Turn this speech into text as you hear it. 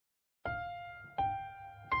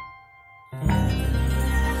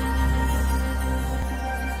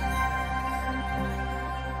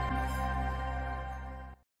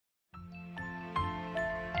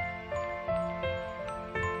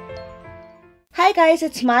Hi guys,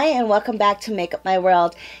 it's Maya and welcome back to Make Up My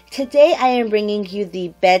World. Today I am bringing you the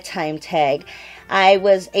bedtime tag. I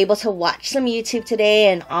was able to watch some YouTube today,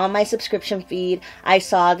 and on my subscription feed I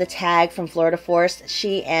saw the tag from Florida Force.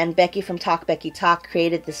 She and Becky from Talk Becky Talk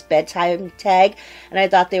created this bedtime tag, and I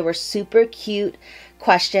thought they were super cute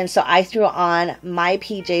questions, so I threw on my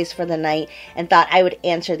PJs for the night and thought I would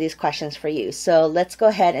answer these questions for you. So let's go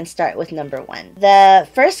ahead and start with number one. The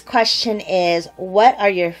first question is, what are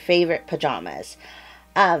your favorite pajamas?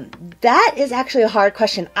 That is actually a hard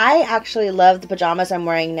question. I actually love the pajamas I'm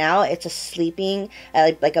wearing now. It's a sleeping,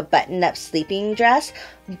 like a buttoned-up sleeping dress.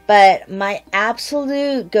 But my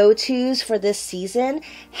absolute go-tos for this season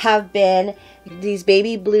have been these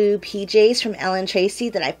baby blue PJs from Ellen Tracy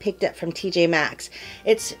that I picked up from TJ Maxx.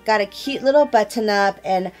 It's got a cute little button-up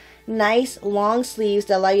and nice long sleeves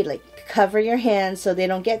that allow you to like cover your hands so they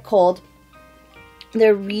don't get cold.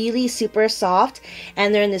 They're really super soft,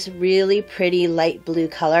 and they're in this really pretty light blue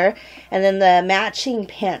color. And then the matching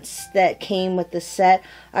pants that came with the set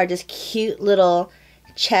are just cute little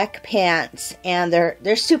check pants, and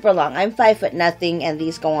they're super long. I'm 5 foot nothing, and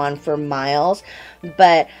these go on for miles.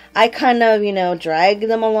 But I kind of, drag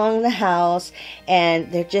them along the house, and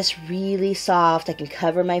they're just really soft. I can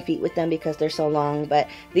cover my feet with them because they're so long. But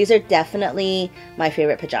these are definitely my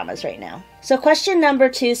favorite pajamas right now. So question number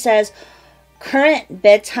 2 says, current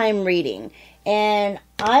bedtime reading. And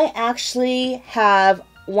I actually have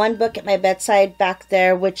one book at my bedside back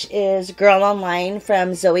there, which is Girl Online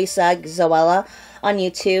from Zoe Sugg, Zoella on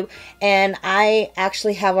YouTube. And I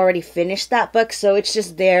actually have already finished that book, so it's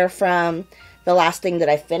just there from the last thing that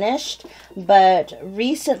I finished. But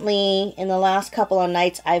recently, in the last couple of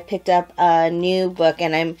nights, I've picked up a new book,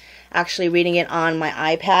 and I'm actually reading it on my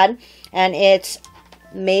iPad. And it's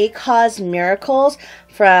May Cause Miracles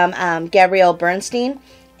from Gabrielle Bernstein,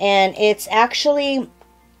 and it's actually,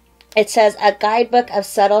 it says, a guidebook of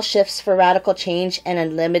subtle shifts for radical change and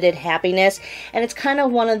unlimited happiness. And it's kind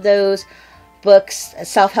of one of those books,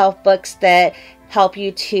 self-help books, that help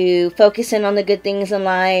you to focus in on the good things in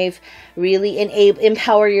life, really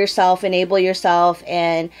empower yourself, enable yourself,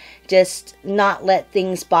 and just not let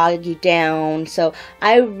things bog you down. So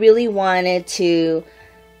I really wanted to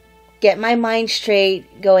get my mind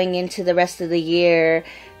straight going into the rest of the year,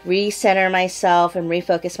 recenter myself and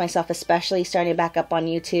refocus myself, especially starting back up on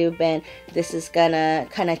YouTube, and this is gonna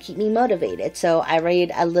kind of keep me motivated. So I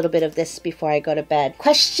read a little bit of this before I go to bed.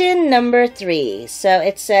 Question number 3. So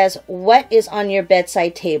it says, what is on your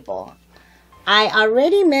bedside table? I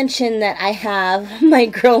already mentioned that I have my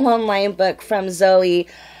Girl Online book from Zoe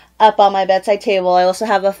up on my bedside table. I also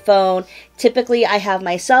have a phone. Typically I have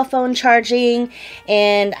my cell phone charging,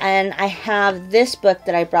 and I have this book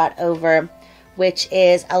that I brought over, which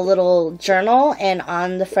is a little journal, and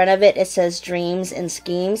on the front of it it says Dreams and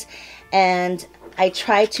Schemes. And I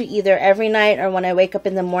try to either every night or when I wake up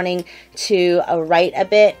in the morning to write a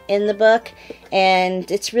bit in the book.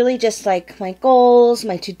 And it's really just like my goals,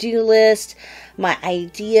 my to-do list, my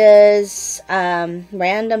ideas,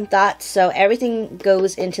 random thoughts. So everything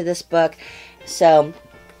goes into this book. So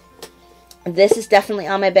this is definitely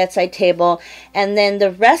on my bedside table. And then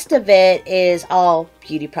the rest of it is all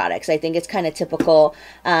beauty products. I think it's kind of typical.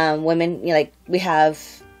 Women, like we have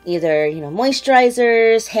either,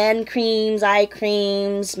 moisturizers, hand creams, eye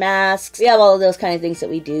creams, masks. We have all of those kind of things that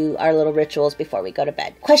we do, our little rituals before we go to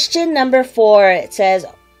bed. Question number 4, it says,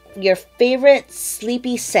 your favorite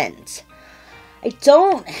sleepy scent. I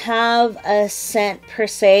don't have a scent per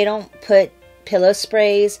se. I don't put pillow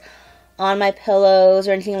sprays on my pillows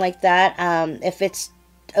or anything like that. If it's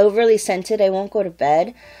overly scented, I won't go to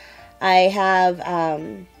bed. I have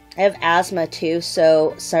asthma too,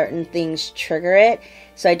 so certain things trigger it.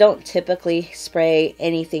 So I don't typically spray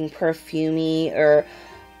anything perfumey or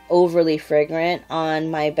overly fragrant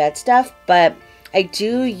on my bed stuff, but I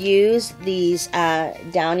do use these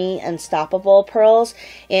Downy Unstoppable pearls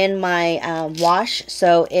in my wash,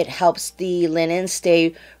 so it helps the linen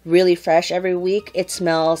stay really fresh every week. It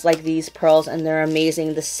smells like these pearls, and they're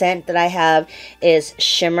amazing. The scent that I have is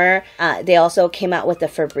Shimmer. They also came out with the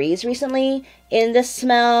Febreze recently in the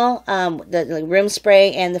smell, the room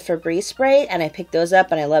spray and the Febreze spray, and I picked those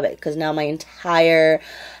up, and I love it because now my entire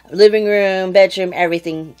living room, bedroom,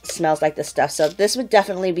 everything smells like this stuff. So this would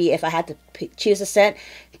definitely be, if I had to choose a scent,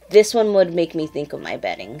 this one would make me think of my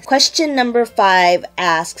bedding. Question number 5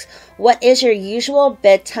 asks, what is your usual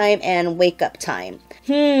bedtime and wake up time?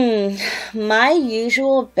 My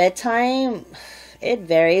usual bedtime, it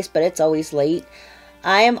varies, but it's always late.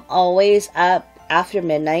 I am always up after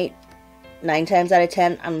midnight. 9 times out of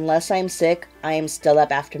 10, unless I'm sick, I am still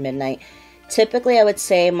up after midnight. Typically, I would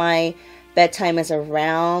say my bedtime is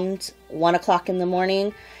around 1 o'clock in the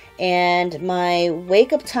morning, and my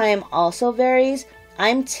wake up time also varies.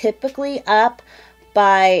 I'm typically up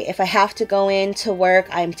by, if I have to go into work,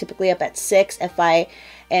 I'm typically up at 6. If I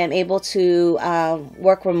am able to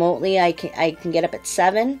work remotely, I can get up at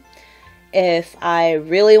 7. If I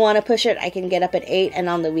really want to push it, I can get up at 8, and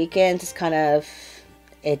on the weekends, it's kind of,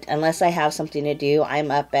 unless I have something to do,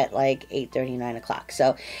 I'm up at like 8:30, 9 o'clock.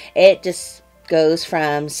 So it just goes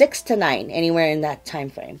from 6 to 9, anywhere in that time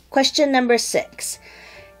frame. Question number 6.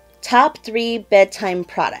 Top 3 bedtime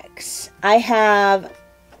products. I have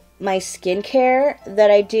my skincare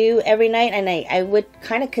that I do every night, and I would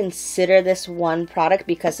kind of consider this one product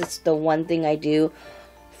because it's the one thing I do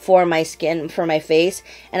for my skin, for my face,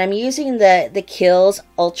 and I'm using the Kiehl's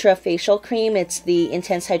Ultra Facial Cream. It's the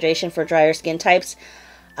intense hydration for drier skin types.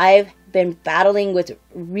 I've been battling with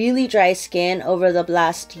really dry skin over the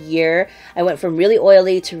last year. I went from really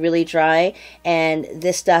oily to really dry, and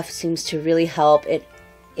this stuff seems to really help. It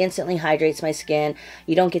instantly hydrates my skin.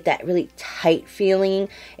 You don't get that really tight feeling.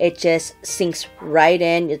 It just sinks right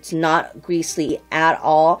in. It's not greasy at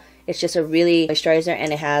all. It's just a really moisturizer,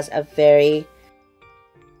 and it has a very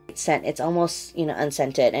scent. It's almost,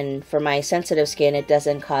 unscented, and for my sensitive skin, it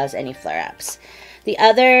doesn't cause any flare-ups. The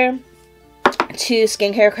other 2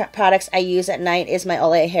 skincare products I use at night is my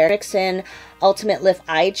Olay Hair Fixin' Ultimate Lift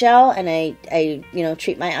Eye Gel, and I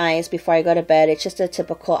treat my eyes before I go to bed. It's just a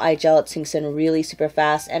typical eye gel. It sinks in really super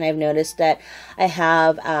fast, and I've noticed that I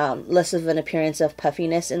have less of an appearance of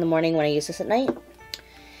puffiness in the morning when I use this at night.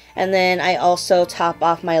 And then I also top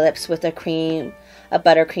off my lips with a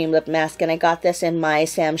buttercream lip mask, and I got this in my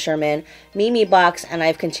Sam Schuerman Mimi box, and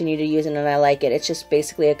I've continued to use it, and I like it. It's just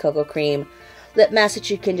basically a cocoa cream lip mask that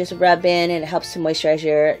you can just rub in, and it helps to moisturize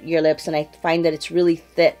your lips, and I find that it's really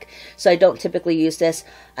thick, so I don't typically use this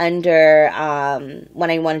under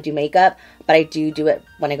when I want to do makeup, but I do it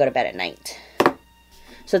when I go to bed at night.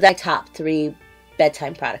 So that's top 3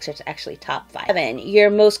 bedtime products. It's actually top 5. 7. Your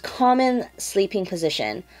most common sleeping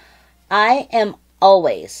position. I am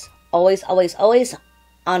always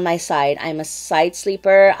on my side. I'm a side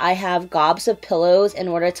sleeper. I have gobs of pillows in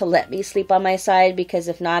order to let me sleep on my side, because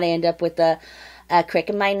if not, I end up with a crick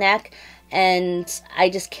in my neck, and I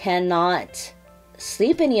just cannot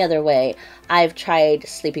sleep any other way. I've tried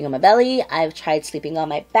sleeping on my belly. I've tried sleeping on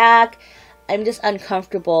my back. I'm just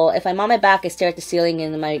uncomfortable. If I'm on my back, I stare at the ceiling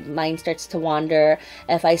and my mind starts to wander.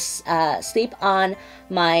 If I sleep on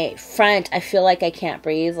my front, I feel like I can't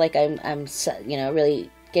breathe, like I'm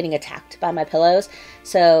really getting attacked by my pillows.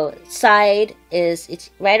 So side it's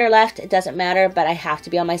right or left, it doesn't matter, but I have to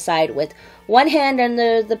be on my side with one hand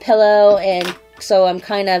under the pillow, and so I'm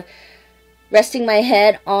kind of resting my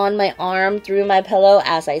head on my arm through my pillow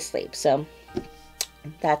as I sleep. So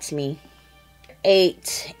that's me.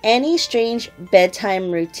 8. Any strange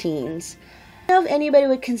bedtime routines. I don't know if anybody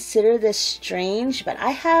would consider this strange, but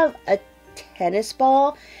I have a tennis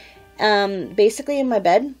ball basically in my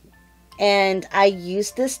bed, and I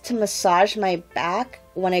use this to massage my back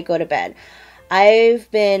when I go to bed. I've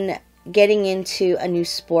been getting into a new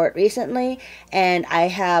sport recently, and I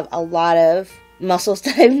have a lot of muscles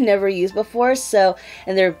that I've never used before,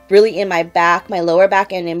 and they're really in my back, my lower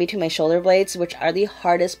back, and in between my shoulder blades, which are the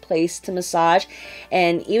hardest place to massage.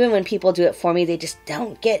 And even when people do it for me, they just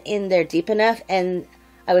don't get in there deep enough. And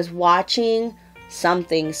I was watching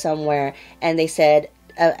something somewhere, and they said,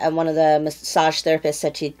 one of the massage therapists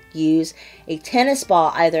said to use a tennis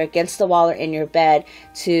ball either against the wall or in your bed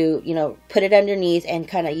to, put it underneath, and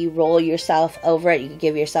kind of you roll yourself over it. You can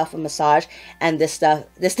give yourself a massage, and this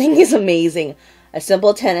thing is amazing. A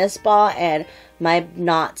simple tennis ball, and my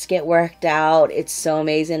knots get worked out. It's so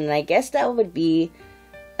amazing, and I guess that would be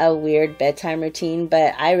a weird bedtime routine,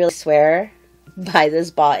 but I really swear by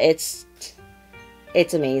this ball. It's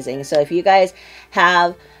amazing. So if you guys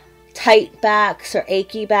have tight backs or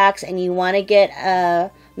achy backs and you want to get a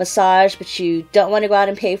massage but you don't want to go out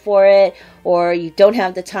and pay for it, or you don't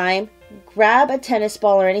have the time, grab a tennis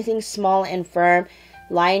ball or anything small and firm,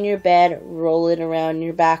 lie in your bed, roll it around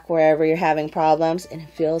your back wherever you're having problems, and it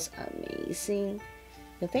feels amazing.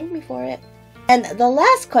 You'll thank me for it. And the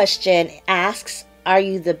last question asks, are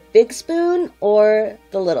you the big spoon or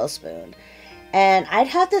the little spoon? And I'd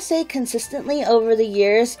have to say consistently over the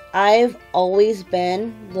years, I've always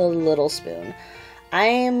been the little spoon.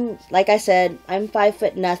 Like I said, I'm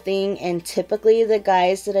 5 nothing, and typically the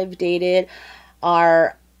guys that I've dated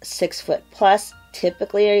are 6 foot plus,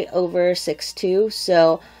 typically over 6'2",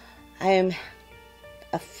 so I'm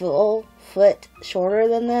a full foot shorter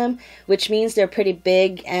than them, which means they're pretty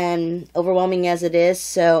big and overwhelming as it is.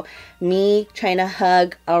 So me trying to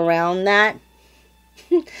hug around that,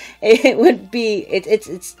 it would be,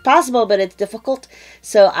 it's possible, but it's difficult.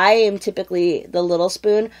 So I am typically the little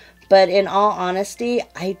spoon, but in all honesty,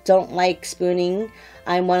 I don't like spooning.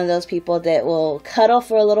 I'm one of those people that will cuddle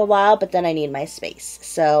for a little while, but then I need my space.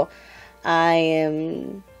 So I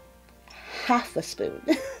am half a spoon.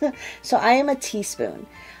 So I am a teaspoon.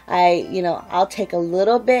 I'll take a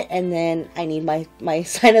little bit and then I need my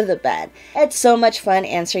side of the bed. It's so much fun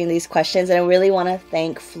answering these questions, and I really want to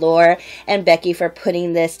thank Floor and Becky for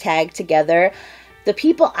putting this tag together. The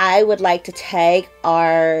people I would like to tag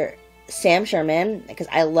are Sam Schuerman, because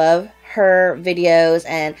I love her videos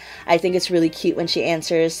and I think it's really cute when she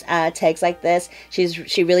answers tags like this.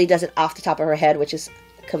 She really does it off the top of her head, which is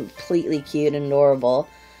completely cute and adorable.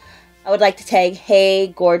 I would like to tag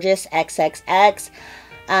Hey GorgeousXXX.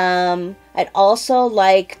 I'd also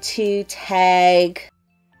like to tag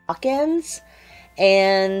Hawkins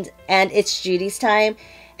and It's Judy's Time,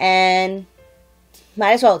 and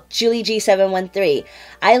might as well Julie G713.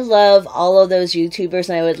 I love all of those YouTubers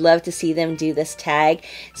and I would love to see them do this tag.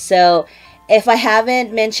 So if I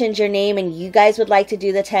haven't mentioned your name and you guys would like to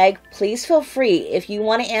do the tag, please feel free. If you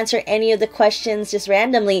want to answer any of the questions just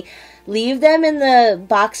randomly, leave them in the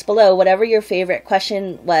box below. Whatever your favorite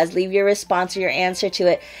question was, leave your response or your answer to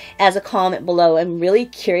it as a comment below. I'm really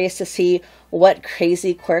curious to see what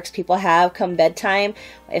crazy quirks people have come bedtime.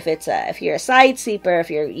 If you're a side sleeper, if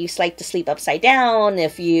you like to sleep upside down,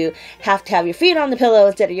 if you have to have your feet on the pillow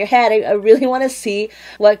instead of your head. I really want to see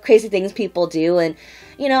what crazy things people do, and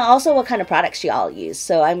also what kind of products you all use.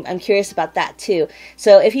 So I'm curious about that too.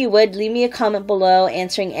 So if you would, leave me a comment below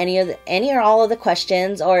answering any or all of the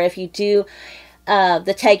questions, or if you do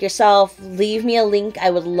the tag yourself, leave me a link. I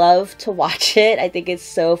would love to watch it. I think it's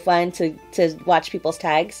so fun to watch people's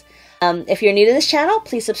tags. If you're new to this channel,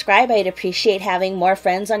 please subscribe. I'd appreciate having more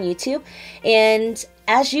friends on YouTube. And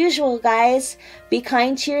as usual, guys, be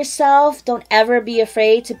kind to yourself. Don't ever be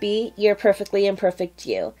afraid to be your perfectly imperfect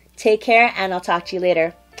you. Take care, and I'll talk to you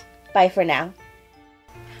later. Bye for now.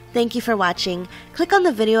 Thank you for watching. Click on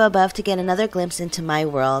the video above to get another glimpse into my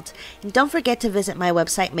world. And don't forget to visit my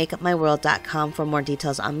website, makeupmyworld.com, for more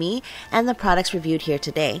details on me and the products reviewed here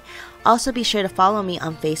today. Also, be sure to follow me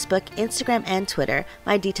on Facebook, Instagram, and Twitter.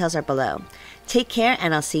 My details are below. Take care,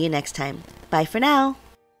 and I'll see you next time. Bye for now.